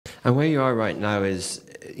And where you are right now is,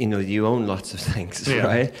 you own lots of things,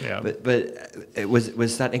 right? Yeah. But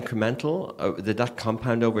was that incremental? Did that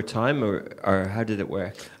compound over time, or how did it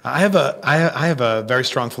work? I have a very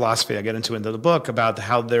strong philosophy I get into the book about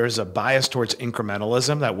how there's a bias towards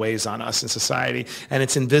incrementalism that weighs on us in society, and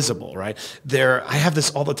it's invisible, right? I have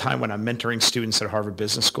this all the time when I'm mentoring students at Harvard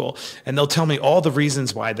Business School, and they'll tell me all the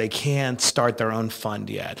reasons why they can't start their own fund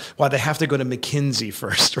yet, why they have to go to McKinsey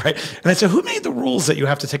first, right? And I say, who made the rules that you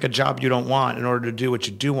have to take a job you don't want in order to do what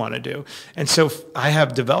you do want to do? And so I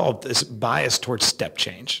have developed this bias towards step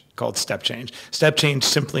change, called step change. Step change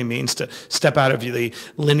simply means to step out of the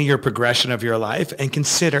linear progression of your life and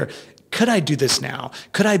consider, could I do this now?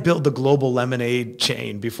 Could I build the global lemonade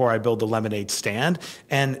chain before I build the lemonade stand?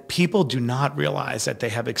 And people do not realize that they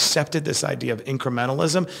have accepted this idea of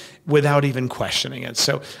incrementalism without even questioning it.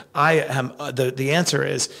 So the answer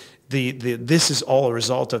is, this is all a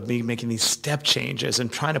result of me making these step changes and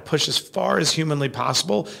trying to push as far as humanly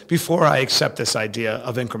possible before I accept this idea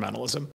of incrementalism.